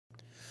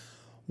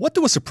What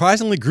do a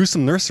surprisingly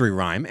gruesome nursery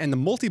rhyme and the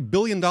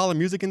multi-billion-dollar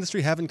music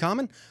industry have in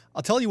common?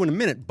 I'll tell you in a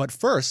minute, but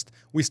first,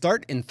 we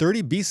start in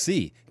 30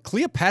 BC.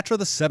 Cleopatra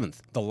VII,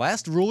 the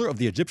last ruler of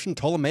the Egyptian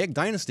Ptolemaic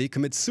dynasty,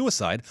 commits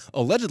suicide,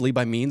 allegedly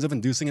by means of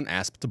inducing an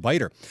asp to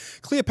bite her.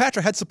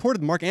 Cleopatra had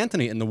supported Mark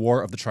Antony in the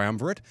War of the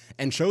Triumvirate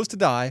and chose to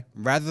die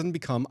rather than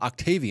become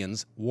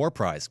Octavian's war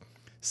prize.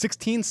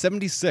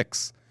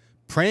 1676.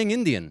 Praying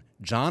Indian,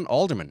 John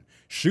Alderman,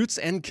 shoots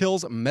and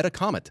kills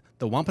Metacomet,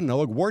 the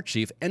Wampanoag war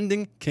chief,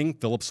 ending King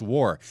Philip's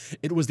War.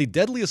 It was the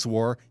deadliest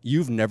war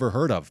you've never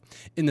heard of.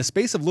 In the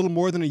space of little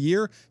more than a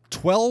year,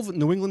 12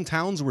 New England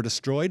towns were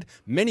destroyed,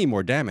 many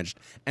more damaged,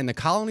 and the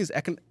colony's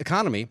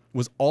economy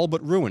was all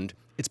but ruined,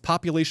 its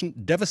population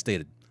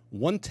devastated.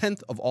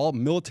 1/10 of all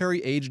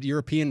military-aged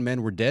European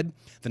men were dead.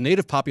 The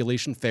native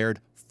population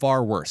fared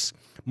far worse.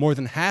 More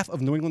than half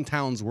of New England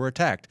towns were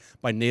attacked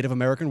by Native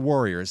American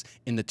warriors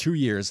in the 2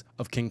 years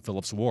of King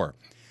Philip's War.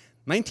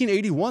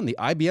 1981, the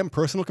IBM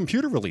personal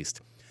computer released.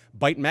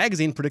 Byte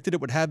magazine predicted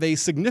it would have a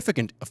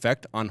significant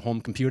effect on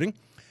home computing.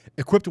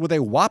 Equipped with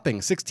a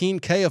whopping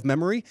 16K of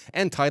memory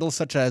and titles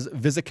such as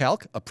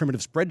VisiCalc, a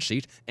primitive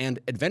spreadsheet, and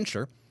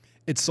Adventure,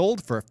 it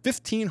sold for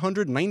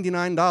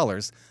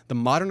 $1,599, the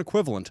modern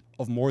equivalent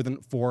of more than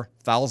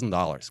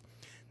 $4,000.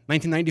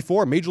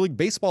 1994, Major League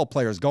Baseball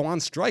players go on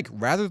strike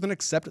rather than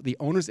accept the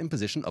owner's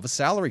imposition of a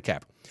salary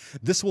cap.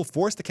 This will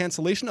force the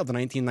cancellation of the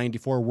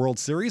 1994 World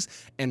Series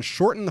and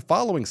shorten the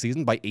following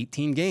season by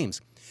 18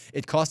 games.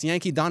 It cost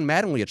Yankee Don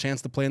Mattingly a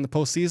chance to play in the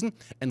postseason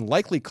and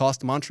likely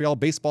cost Montreal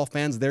baseball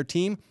fans their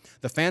team.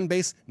 The fan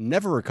base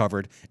never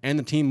recovered, and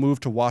the team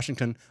moved to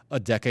Washington a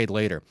decade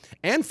later.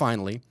 And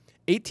finally,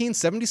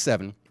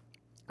 1877,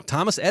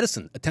 Thomas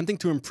Edison attempting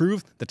to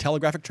improve the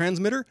telegraphic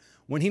transmitter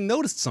when he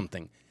noticed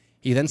something.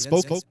 He then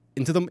spoke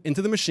into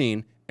the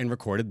machine and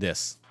recorded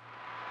this.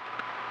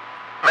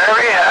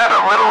 Mary had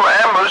a little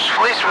lamb whose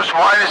fleece was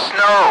white as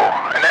snow,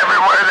 and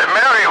everywhere that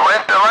Mary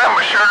went, the lamb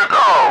was sure to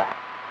go.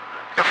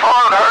 It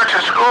followed her to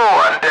school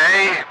one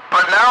day,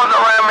 but now the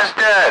lamb is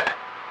dead.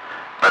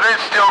 But it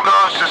still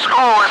goes to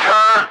school with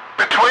her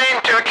between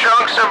two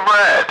chunks of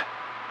bread.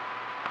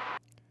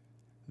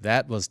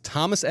 That was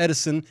Thomas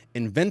Edison,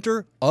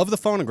 inventor of the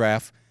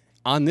phonograph,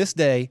 on this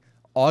day,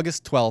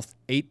 August 12th,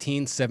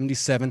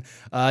 1877.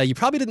 You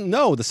probably didn't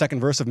know the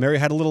second verse of Mary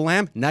Had a Little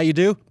Lamb. Now you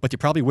do, but you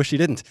probably wish you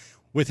didn't.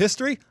 With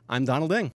history, I'm Donald Ing.